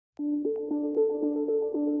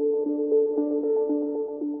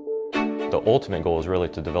The ultimate goal is really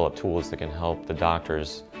to develop tools that can help the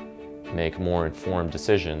doctors make more informed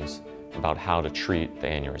decisions about how to treat the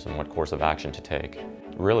aneurysm, what course of action to take.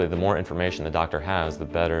 Really, the more information the doctor has, the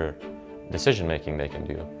better decision-making they can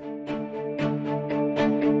do.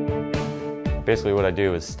 Basically, what I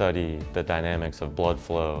do is study the dynamics of blood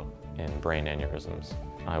flow in brain aneurysms.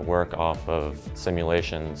 I work off of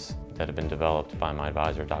simulations that have been developed by my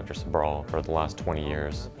advisor, Dr. Sobral, for the last 20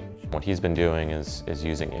 years. What he's been doing is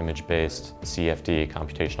using image-based CFD,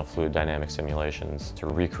 computational fluid dynamics simulations, to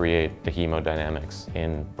recreate the hemodynamics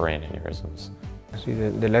in brain aneurysms. See,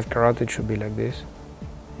 the left carotid should be like this,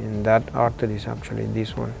 and that artery is actually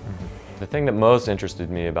this one. The thing that most interested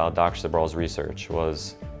me about Dr. Sobral's research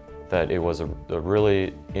was that it was a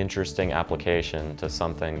really interesting application to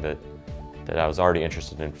something that I was already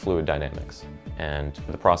interested in, fluid dynamics. And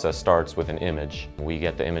the process starts with an image. We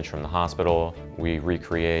get the image from the hospital, we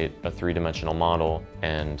recreate a three-dimensional model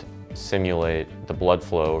and simulate the blood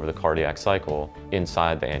flow over the cardiac cycle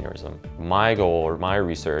inside the aneurysm. My goal, or my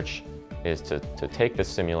research, is to take this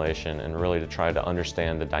simulation and really to try to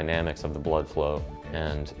understand the dynamics of the blood flow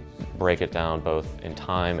and break it down both in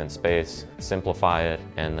time and space, simplify it,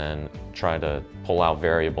 and then try to pull out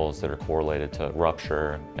variables that are correlated to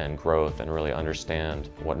rupture and growth and really understand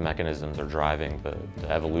what mechanisms are driving the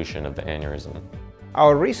evolution of the aneurysm.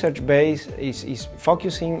 Our research base is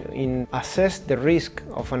focusing in assess the risk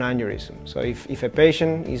of an aneurysm. So if a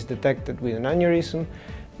patient is detected with an aneurysm,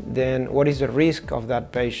 then what is the risk of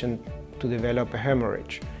that patient to develop a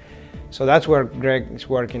hemorrhage? So that's where Greg is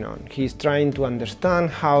working on. He's trying to understand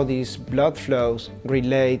how these blood flows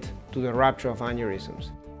relate to the rupture of aneurysms.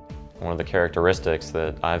 One of the characteristics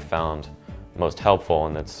that I've found most helpful,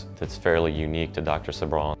 and that's fairly unique to Dr.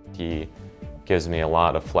 Sobral, he gives me a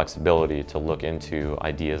lot of flexibility to look into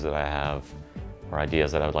ideas that I have or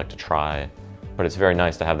ideas that I would like to try, but it's very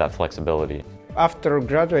nice to have that flexibility. After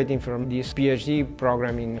graduating from this Ph.D.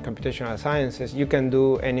 program in computational sciences, you can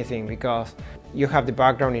do anything because you have the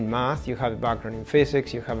background in math, you have a background in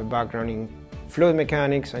physics, you have a background in fluid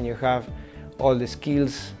mechanics, and you have all the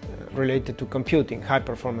skills related to computing,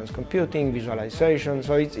 high-performance computing, visualization.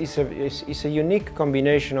 So it's a unique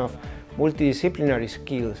combination of multidisciplinary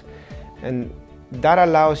skills, and that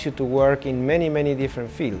allows you to work in many, many different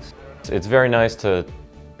fields. It's very nice to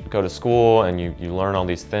go to school and you learn all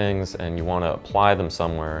these things and you want to apply them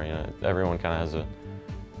somewhere. You know, everyone kind of has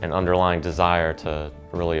an underlying desire to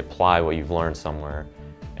really apply what you've learned somewhere.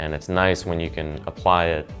 And it's nice when you can apply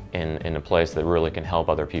it in a place that really can help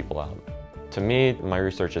other people out. To me, my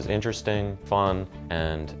research is interesting, fun,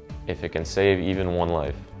 and if it can save even one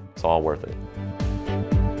life, it's all worth it.